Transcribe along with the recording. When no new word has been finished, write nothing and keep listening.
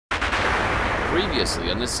Previously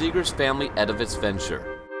on the Seegers Family Edifice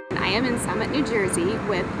Venture. I am in Summit, New Jersey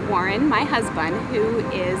with Warren, my husband, who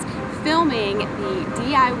is filming the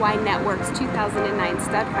DIY Network's 2009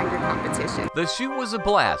 Stud Finder competition. The shoot was a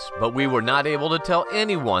blast, but we were not able to tell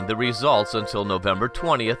anyone the results until November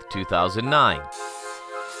 20th, 2009.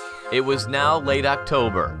 It was now late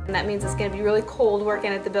October. And that means it's going to be really cold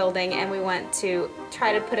working at the building, and we want to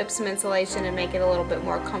try to put up some insulation and make it a little bit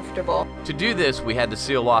more comfortable. To do this, we had to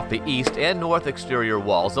seal off the east and north exterior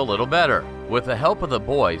walls a little better. With the help of the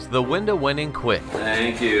boys, the window went in quick.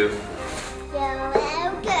 Thank you. You're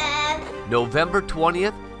welcome. November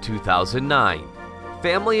 20th, 2009.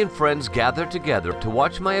 Family and friends gathered together to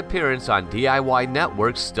watch my appearance on DIY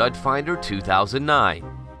Network's Stud Finder 2009.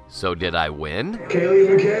 So did I win? Kaylee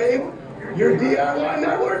McCabe, your DIY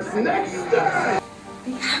Network's next stud.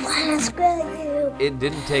 I want to screw you. It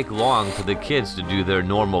didn't take long for the kids to do their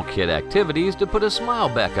normal kid activities to put a smile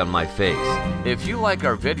back on my face. If you like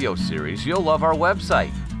our video series, you'll love our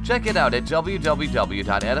website. Check it out at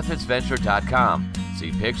www.edificeventure.com.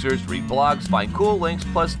 See pictures, read blogs, find cool links,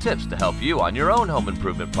 plus tips to help you on your own home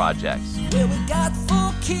improvement projects. Well, we got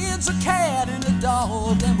 4 kids, a cat, and a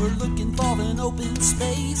dog, and we're looking for an open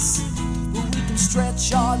space where we can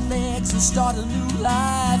stretch our legs and start a new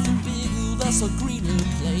life and build us a greener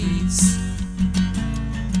place.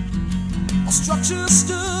 Our structure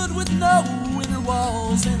stood with no inner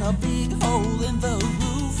walls and a big hole in the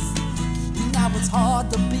roof. Now it's hard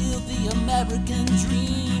to build the American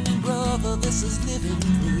dream, and brother, this is living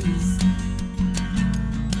proof.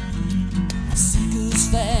 A Seegers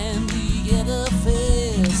Family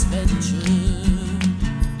Edifice Venture.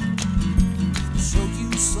 Show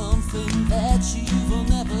you something that you've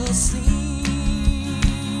never seen.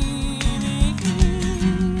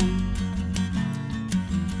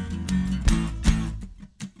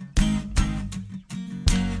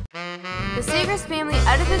 The Seegers Family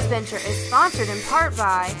Edifice Venture is sponsored in part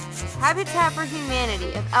by Habitat for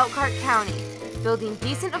Humanity of Elkhart County, building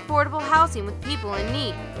decent, affordable housing with people in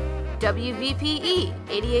need. WVPE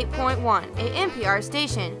 88.1, a NPR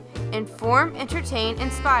station. Inform, entertain,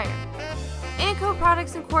 inspire. NIBCO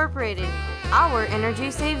Products Incorporated, our energy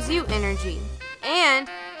saves you energy. And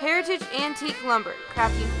Heritage Antique Lumber,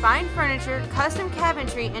 crafting fine furniture, custom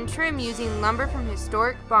cabinetry, and trim using lumber from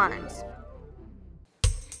historic barns.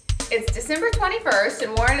 It's December 21st,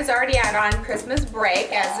 and Warren is already out on Christmas break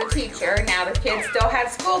as a teacher. Now the kids still have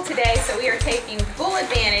school today, so we are taking full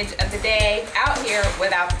advantage of the day out here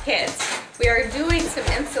without the kids. We are doing some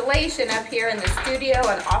insulation up here in the studio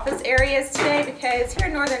and office areas today because here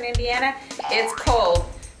in northern Indiana, it's cold.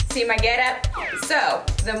 See my getup? So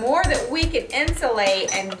the more that we can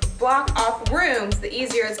insulate and block off rooms, the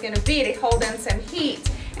easier it's going to be to hold in some heat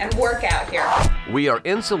and work out here. We are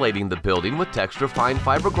insulating the building with Texture Fine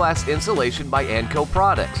Fiberglass Insulation by NIBCO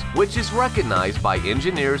Products, which is recognized by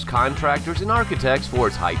engineers, contractors, and architects for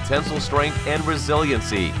its high tensile strength and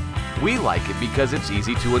resiliency. We like it because it's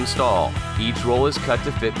easy to install. Each roll is cut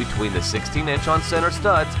to fit between the 16-inch on-center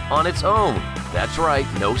studs on its own. That's right,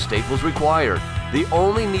 no staples required. The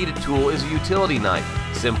only needed tool is a utility knife.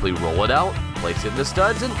 Simply roll it out, place it in the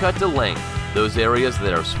studs, and cut to length. Those areas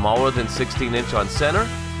that are smaller than 16-inch on center,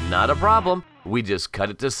 not a problem. We just cut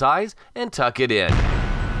it to size and tuck it in.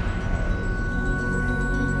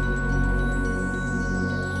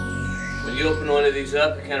 When you open one of these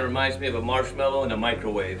up, it kind of reminds me of a marshmallow in a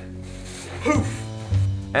microwave. Poof!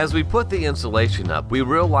 As we put the insulation up, we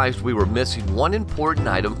realized we were missing one important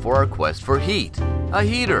item for our quest for heat: a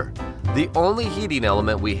heater. The only heating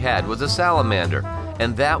element we had was a salamander,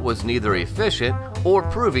 and that was neither efficient or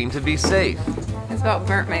proving to be safe. I about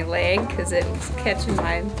burnt my leg because it's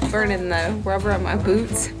burning the rubber on my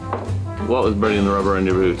boots. What was burning the rubber on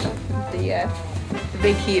your boots? The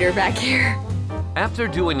big heater back here. After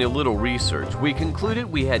doing a little research, we concluded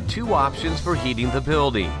we had 2 options for heating the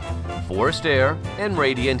building: forced air and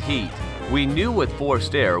radiant heat. We knew with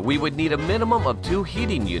forced air we would need a minimum of 2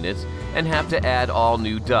 heating units and have to add all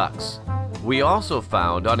new ducts. We also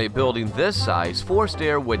found on a building this size, forced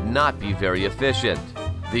air would not be very efficient.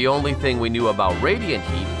 The only thing we knew about radiant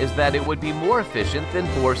heat is that it would be more efficient than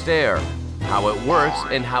forced air. How it works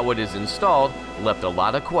and how it is installed left a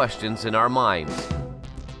lot of questions in our minds.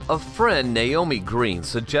 A friend, Naomi Green,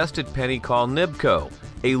 suggested Penny call NIBCO,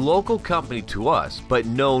 a local company to us but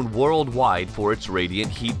known worldwide for its radiant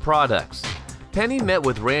heat products. Penny met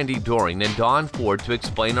with Randy Doring and Don Ford to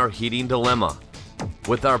explain our heating dilemma.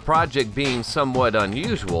 With our project being somewhat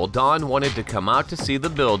unusual, Dawn wanted to come out to see the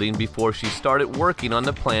building before she started working on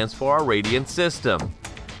the plans for our radiant system.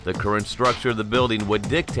 The current structure of the building would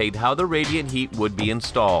dictate how the radiant heat would be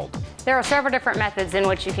installed. There are several different methods in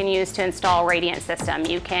which you can use to install a radiant system.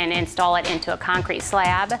 You can install it into a concrete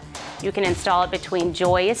slab. You can install it between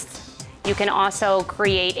joists. You can also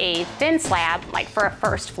create a thin slab, like for a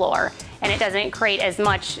first floor, and it doesn't create as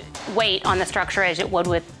much weight on the structure as it would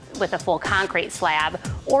with a full concrete slab,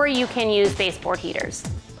 or you can use baseboard heaters.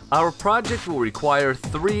 Our project will require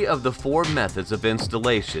 3 of the 4 methods of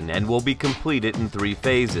installation and will be completed in 3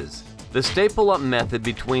 phases. The staple-up method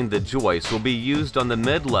between the joists will be used on the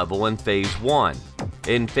mid-level in Phase 1.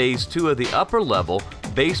 In Phase 2 of the upper level,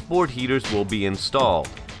 baseboard heaters will be installed.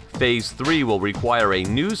 Phase 3 will require a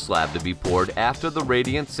new slab to be poured after the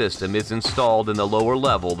radiant system is installed in the lower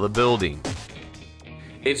level of the building.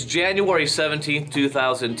 It's January 17th,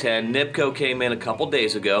 2010. NIBCO came in a couple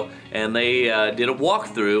days ago and they did a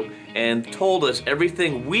walkthrough and told us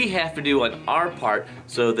everything we have to do on our part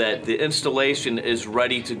so that the installation is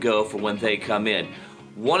ready to go for when they come in.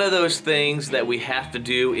 One of those things that we have to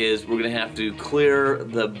do is we're going to have to clear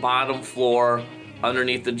the bottom floor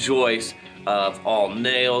underneath the joist of all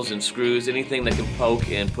nails and screws, anything that can poke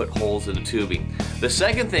and put holes in the tubing. The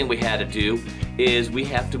second thing we had to do is we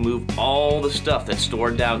have to move all the stuff that's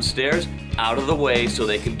stored downstairs out of the way so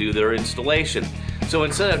they can do their installation. So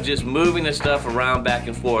instead of just moving the stuff around back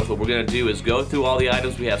and forth, what we're going to do is go through all the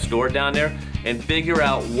items we have stored down there and figure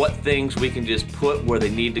out what things we can just put where they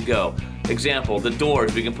need to go. Example, the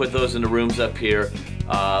doors, we can put those in the rooms up here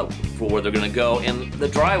for where they're going to go, and the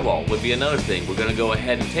drywall would be another thing. We're going to go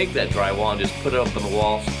ahead and take that drywall and just put it up on the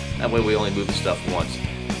walls. That way we only move the stuff once.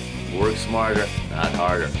 Work smarter, not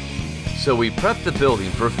harder. So we prepped the building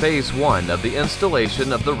for Phase 1 of the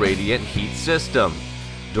installation of the radiant heat system.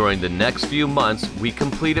 During the next few months, we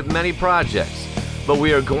completed many projects, but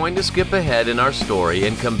we are going to skip ahead in our story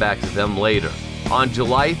and come back to them later. On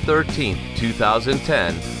July 13,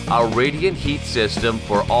 2010, our radiant heat system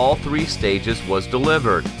for all 3 stages was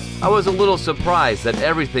delivered. I was a little surprised that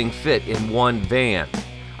everything fit in one van.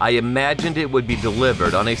 I imagined it would be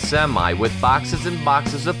delivered on a semi with boxes and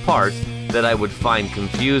boxes of parts that I would find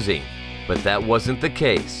confusing, but that wasn't the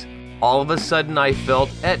case. All of a sudden I felt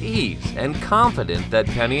at ease and confident that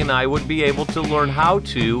Penny and I would be able to learn how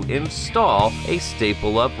to install a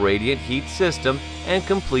staple-up radiant heat system and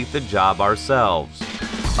complete the job ourselves.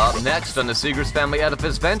 Up next on the Seegers Family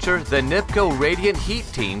Edifice Venture, the NIBCO Radiant Heat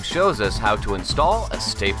team shows us how to install a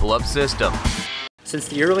staple-up system. Since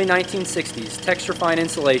the early 1960s, texture-fine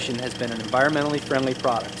insulation has been an environmentally friendly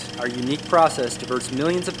product. Our unique process diverts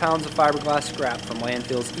millions of pounds of fiberglass scrap from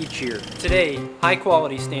landfills each year. Today,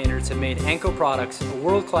 high-quality standards have made NIBCO products a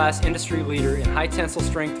world-class industry leader in high-tensile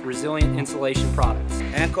strength, resilient insulation products.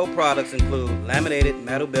 NIBCO products include laminated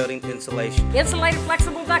metal building insulation, insulated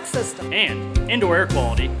flexible duct system, and indoor air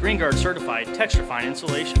quality, GreenGuard certified texture-fine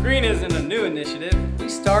insulation. Green isn't a new initiative. We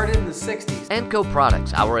started in the 60s. NIBCO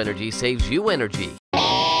products, our energy saves you energy.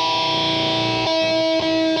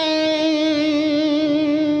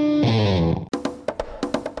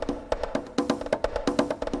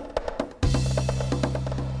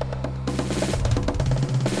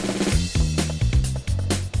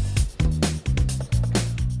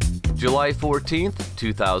 July 14th,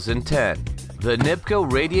 2010. The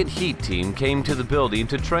NIBCO Radiant Heat team came to the building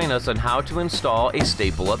to train us on how to install a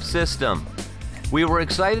staple-up system. We were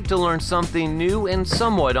excited to learn something new and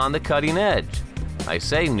somewhat on the cutting edge. I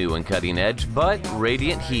say new and cutting edge, but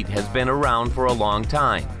radiant heat has been around for a long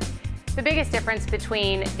time. The biggest difference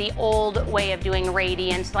between the old way of doing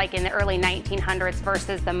radiant, like in the early 1900s,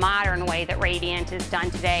 versus the modern way that radiant is done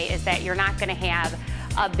today is that you're not going to have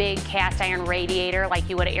a big cast iron radiator like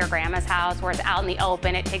you would at your grandma's house where it's out in the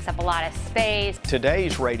open. It takes up a lot of space.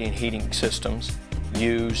 Today's radiant heating systems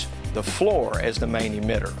use the floor as the main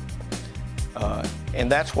emitter.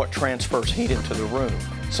 And that's what transfers heat into the room.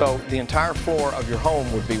 So the entire floor of your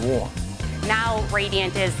home would be warm. Now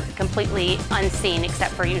radiant is completely unseen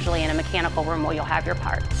except for usually in a mechanical room where you'll have your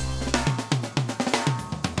parts.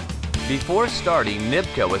 Before starting,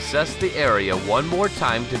 NIBCO assessed the area one more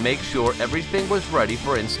time to make sure everything was ready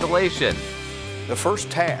for installation. The first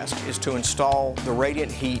task is to install the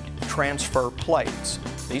radiant heat transfer plates.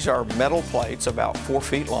 These are metal plates about 4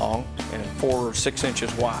 feet long and 4 or 6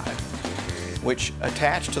 inches wide, which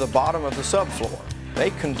attach to the bottom of the subfloor. They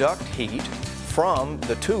conduct heat from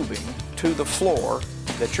the tubing to the floor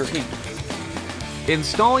that you're heating.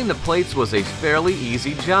 Installing the plates was a fairly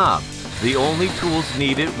easy job. The only tools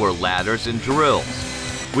needed were ladders and drills.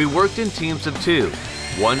 We worked in teams of 2.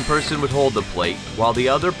 One person would hold the plate while the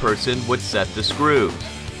other person would set the screws.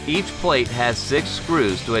 Each plate has 6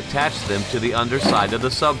 screws to attach them to the underside of the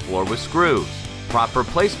subfloor with screws. Proper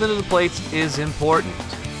placement of the plates is important.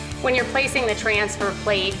 When you're placing the transfer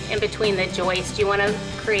plate in between the joists, you want to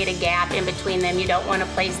create a gap in between them. You don't want to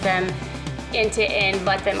place them end to end,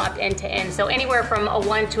 butt them up end to end. So anywhere from a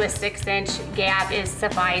 1 to a 6-inch gap is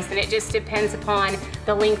suffice, and it just depends upon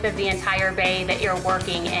the length of the entire bay that you're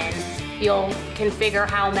working in. You'll configure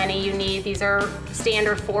how many you need. These are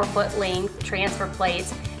standard 4-foot length transfer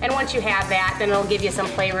plates. And once you have that, then it'll give you some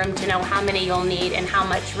playroom to know how many you'll need and how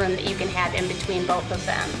much room that you can have in between both of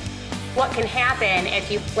them. What can happen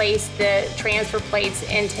if you place the transfer plates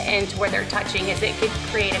end to end to where they're touching is it could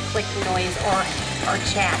create a clicking noise or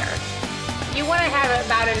chatter. You want to have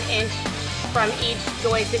about 1 inch from each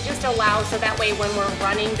joist. It just allows so that way when we're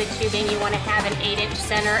running the tubing, you want to have an 8-inch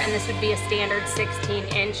center, and this would be a standard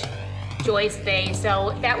 16-inch joist bay.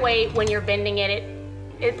 So that way when you're bending it,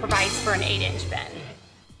 it provides for an 8-inch bend.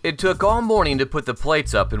 It took all morning to put the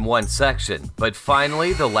plates up in one section, but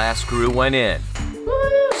finally the last screw went in.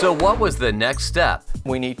 So what was the next step?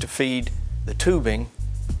 We need to feed the tubing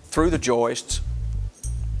through the joists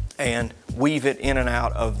and weave it in and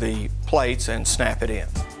out of the plates and snap it in.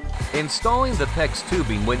 Installing the PEX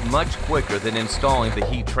tubing went much quicker than installing the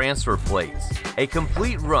heat transfer plates. A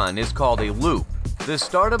complete run is called a loop. The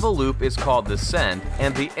start of a loop is called the send,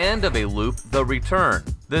 and the end of a loop, the return.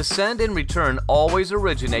 The send and return always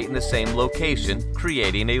originate in the same location,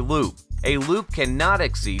 creating a loop. A loop cannot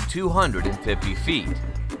exceed 250 feet.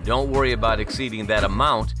 Don't worry about exceeding that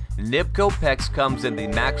amount. NIBCO PEX comes in the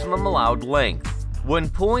maximum allowed length. When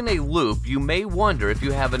pulling a loop, you may wonder if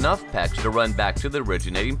you have enough PEX to run back to the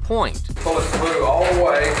originating point. Pull it through all the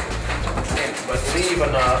way, but leave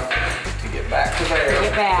enough to get back to there.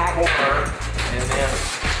 Get back. And then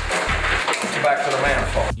back to the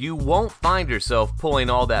manifold. You won't find yourself pulling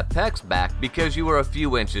all that PEX back because you are a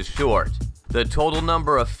few inches short. The total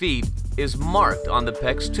number of feet is marked on the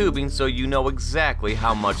PEX tubing so you know exactly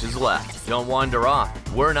how much is left. Don't wander off.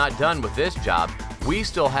 We're not done with this job. We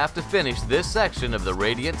still have to finish this section of the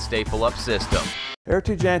radiant staple-up system.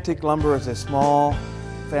 Heritage Antique Lumber is a small,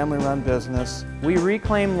 family-run business. We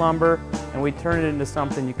reclaim lumber and we turn it into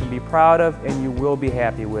something you can be proud of and you will be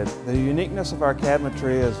happy with. The uniqueness of our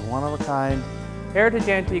cabinetry is one of a kind. Heritage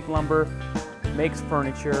Antique Lumber makes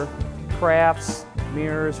furniture, crafts,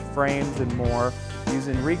 mirrors, frames, and more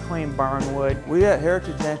using reclaimed barnwood. We at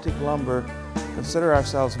Heritage Antique Lumber consider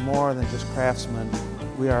ourselves more than just craftsmen.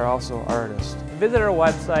 We are also artists. Visit our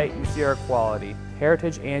website and see our quality,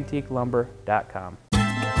 heritageantiquelumber.com.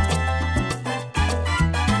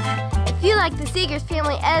 If you like the Seegers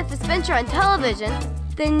Family Edifice Venture on television,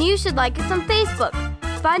 then you should like us on Facebook.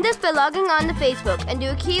 Find us by logging on to Facebook and do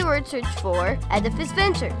a keyword search for Edifice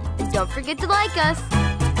Venture. And don't forget to like us.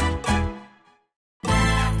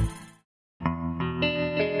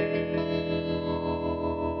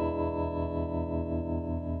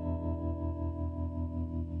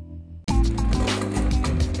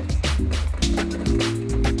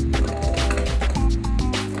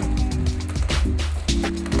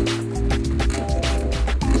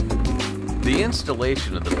 The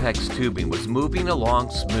installation of the PEX tubing was moving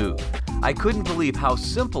along smooth. I couldn't believe how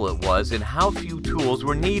simple it was and how few tools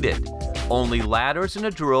were needed. Only ladders and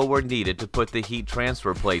a drill were needed to put the heat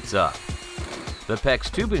transfer plates up. The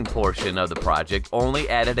PEX tubing portion of the project only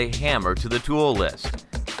added a hammer to the tool list.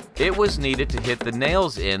 It was needed to hit the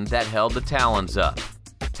nails in that held the talons up.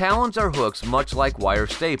 Talons are hooks much like wire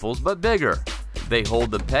staples but bigger. They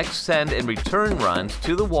hold the PEX send and return runs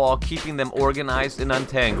to the wall, keeping them organized and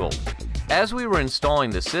untangled. As we were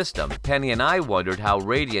installing the system, Penny and I wondered how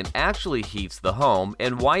radiant actually heats the home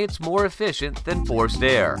and why it's more efficient than forced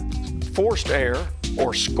air. Forced air,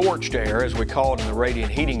 or scorched air as we call it in the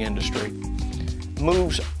radiant heating industry,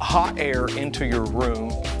 moves hot air into your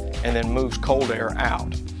room and then moves cold air out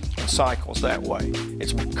and cycles that way.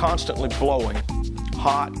 It's constantly blowing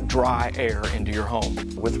hot, dry air into your home.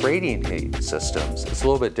 With radiant heat systems, it's a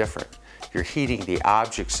little bit different. You're heating the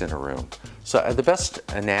objects in a room. So the best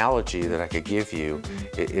analogy that I could give you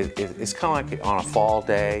is kind of like on a fall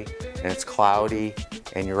day and it's cloudy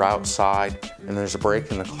and you're outside and there's a break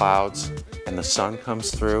in the clouds and the sun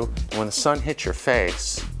comes through. And when the sun hits your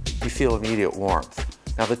face, you feel immediate warmth.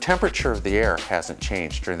 Now the temperature of the air hasn't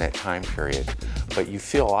changed during that time period, but you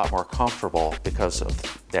feel a lot more comfortable because of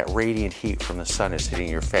that radiant heat from the sun is hitting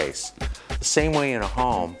your face. The same way in a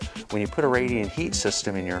home, when you put a radiant heat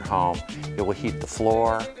system in your home, it will heat the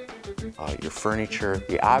floor, your furniture,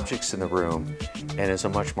 the objects in the room, and is a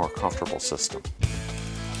much more comfortable system.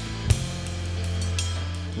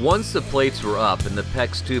 Once the plates were up and the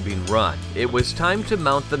PEX tubing run, it was time to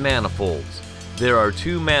mount the manifolds. There are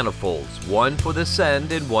two manifolds, one for the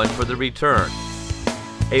send and one for the return.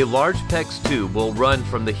 A large PEX tube will run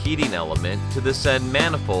from the heating element to the said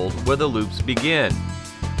manifold where the loops begin.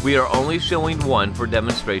 We are only showing one for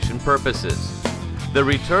demonstration purposes. The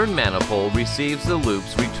return manifold receives the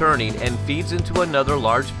loops returning and feeds into another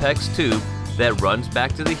large PEX tube that runs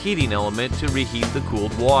back to the heating element to reheat the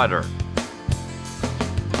cooled water.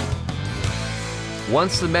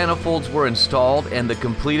 Once the manifolds were installed and the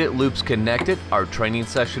completed loops connected, our training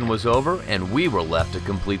session was over and we were left to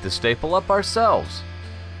complete the staple up ourselves.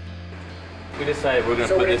 We decided we're going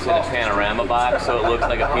to put this in a panorama box so it looks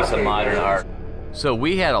like a piece of modern art. So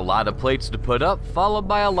we had a lot of plates to put up, followed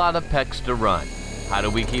by a lot of PEX to run. How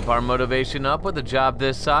do we keep our motivation up with a job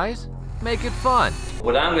this size? Make it fun.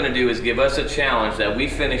 What I'm going to do is give us a challenge that we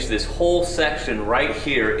finish this whole section right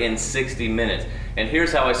here in 60 minutes. And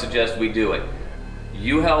here's how I suggest we do it.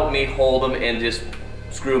 You help me hold them and just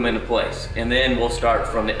screw them into place. And then we'll start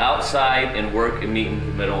from the outside and work and meet in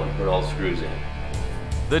the middle and put all the screws in.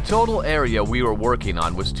 The total area we were working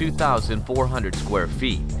on was 2,400 square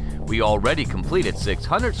feet. We already completed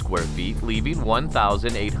 600 square feet, leaving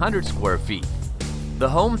 1,800 square feet. The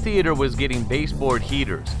home theater was getting baseboard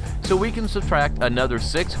heaters, so we can subtract another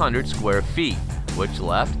 600 square feet, which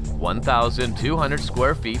left 1,200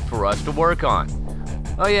 square feet for us to work on.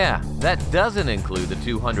 Oh yeah, that doesn't include the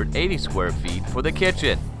 280 square feet for the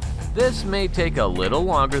kitchen. This may take a little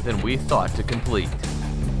longer than we thought to complete.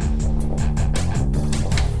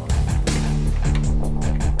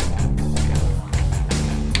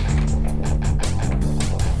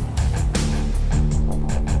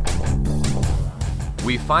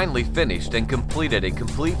 We finally finished and completed a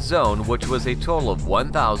complete zone, which was a total of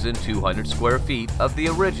 1,200 square feet of the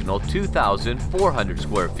original 2,400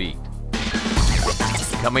 square feet.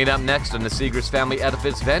 Coming up next on the Seegers Family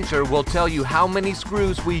Edifice Venture, we'll tell you how many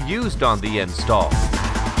screws we used on the install.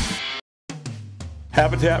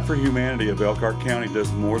 Habitat for Humanity of Elkhart County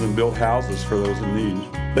does more than build houses for those in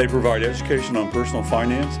need. They provide education on personal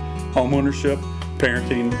finance, home ownership,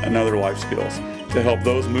 parenting, and other life skills to help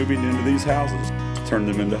those moving into these houses turn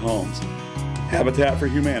them into homes. Habitat for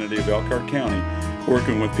Humanity of Elkhart County,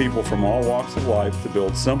 working with people from all walks of life to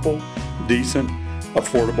build simple, decent,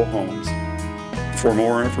 affordable homes. For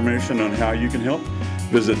more information on how you can help,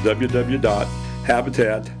 visit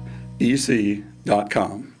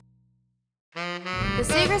www.habitatec.com. The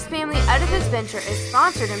Seegers Family Edifice Venture is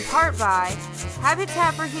sponsored in part by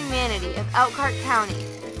Habitat for Humanity of Elkhart County,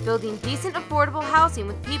 building decent, affordable housing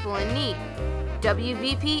with people in need.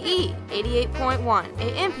 WVPE 88.1,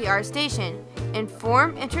 a NPR station.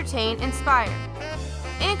 Inform, entertain, inspire.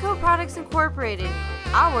 NIBCO Products Incorporated,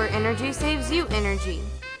 our energy saves you energy.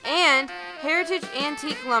 And Heritage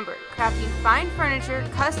Antique Lumber, crafting fine furniture,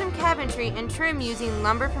 custom cabinetry, and trim using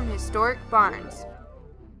lumber from historic barns.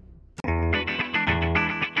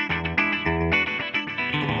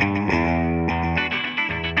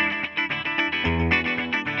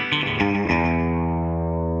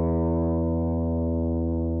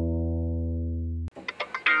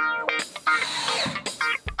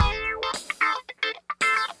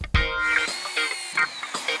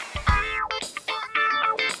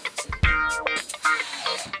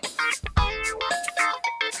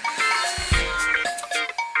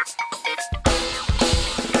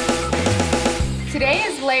 Today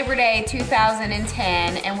is Labor Day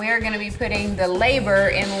 2010, and we are going to be putting the labor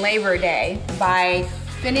in Labor Day by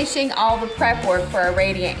finishing all the prep work for our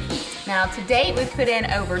radiant heat. Now to date we've put in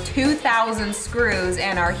over 2,000 screws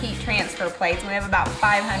in our heat transfer plates, and we have about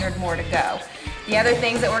 500 more to go. The other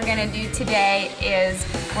things that we're going to do today is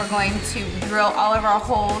we're going to drill all of our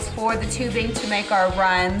holes for the tubing to make our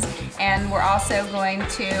runs, and we're also going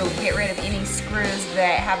to get rid of any screws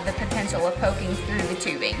that have the potential of poking through the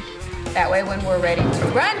tubing. That way when we're ready to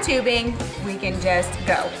run tubing, we can just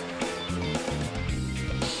go.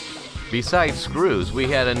 Besides screws, we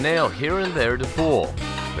had a nail here and there to pull.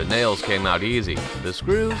 The nails came out easy, the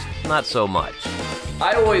screws, not so much.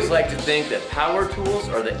 I always like to think that power tools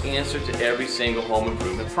are the answer to every single home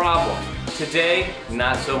improvement problem. Today,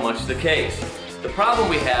 not so much the case. The problem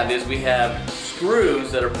we have is we have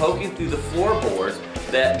screws that are poking through the floorboards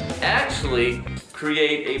that actually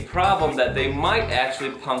create a problem that they might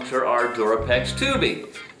actually puncture our Durapex tubing.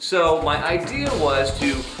 So my idea was to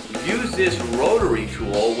use this rotary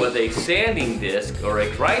tool with a sanding disc or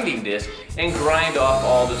a grinding disc and grind off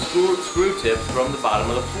all the screw tips from the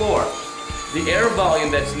bottom of the floor. The air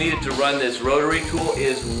volume that's needed to run this rotary tool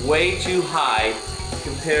is way too high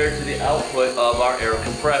compared to the output of our air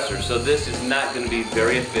compressor. So this is not going to be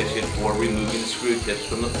very efficient for removing the screw tips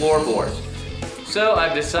from the floorboards. So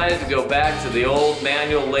I've decided to go back to the old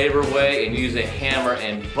manual labor way and use a hammer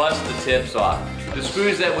and bust the tips off. The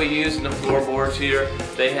screws that we use in the floorboards here,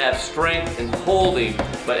 they have strength in holding,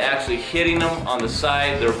 but actually hitting them on the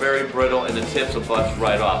side, they're very brittle and the tips will bust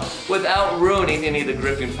right off, without ruining any of the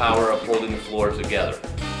gripping power of holding the floor together.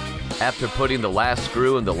 After putting the last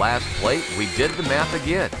screw in the last plate, we did the math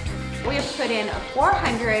again. We have put in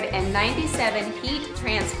 497 heat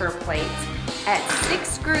transfer plates. At 6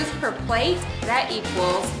 screws per plate, that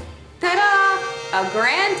equals, ta-da, a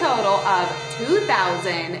grand total of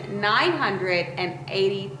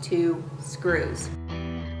 2,982 screws.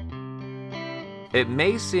 It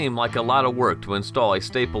may seem like a lot of work to install a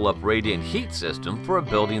staple-up radiant heat system for a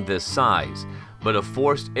building this size, but a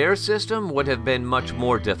forced air system would have been much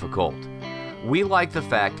more difficult. We like the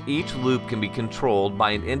fact each loop can be controlled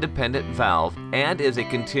by an independent valve and is a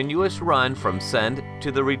continuous run from send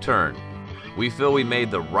to the return. We feel we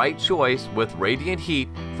made the right choice with radiant heat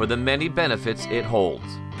for the many benefits it holds.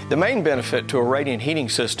 The main benefit to a radiant heating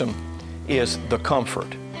system is the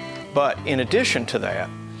comfort. But in addition to that,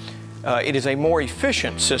 it is a more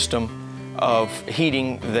efficient system of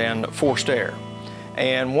heating than forced air.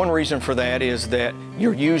 And one reason for that is that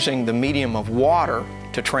you're using the medium of water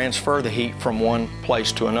to transfer the heat from one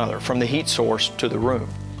place to another, from the heat source to the room.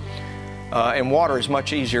 And water is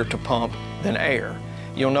much easier to pump than air.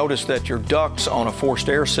 You'll notice that your ducts on a forced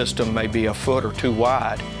air system may be a foot or two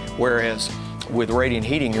wide, whereas with radiant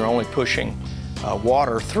heating, you're only pushing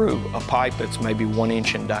water through a pipe that's maybe 1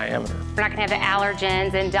 inch in diameter. We're not going to have the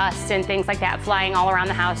allergens and dust and things like that flying all around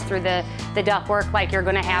the house through the ductwork like you're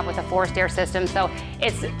going to have with a forced air system. So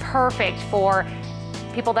it's perfect for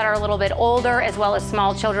people that are a little bit older, as well as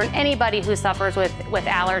small children. Anybody who suffers with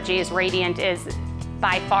allergies, radiant is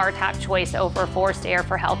by far top choice over forced air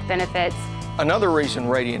for health benefits. Another reason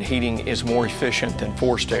radiant heating is more efficient than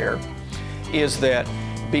forced air is that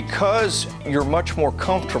because you're much more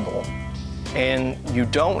comfortable and you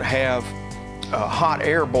don't have hot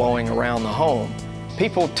air blowing around the home,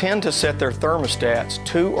 people tend to set their thermostats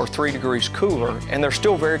 2 or 3 degrees cooler and they're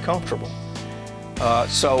still very comfortable.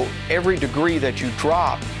 So every degree that you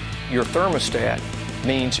drop your thermostat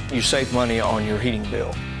means you save money on your heating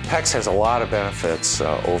bill. PEX has a lot of benefits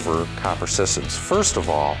over copper systems. First of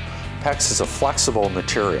all, PEX is a flexible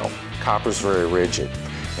material. Copper is very rigid.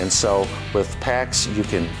 And so with PEX, you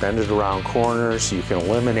can bend it around corners, you can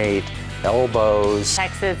eliminate elbows.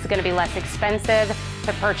 PEX is going to be less expensive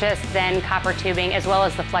to purchase than copper tubing, as well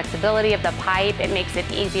as the flexibility of the pipe. It makes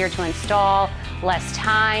it easier to install, less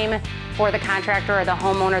time for the contractor or the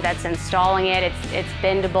homeowner that's installing it. It's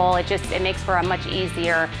bendable. It makes for a much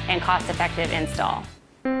easier and cost-effective install.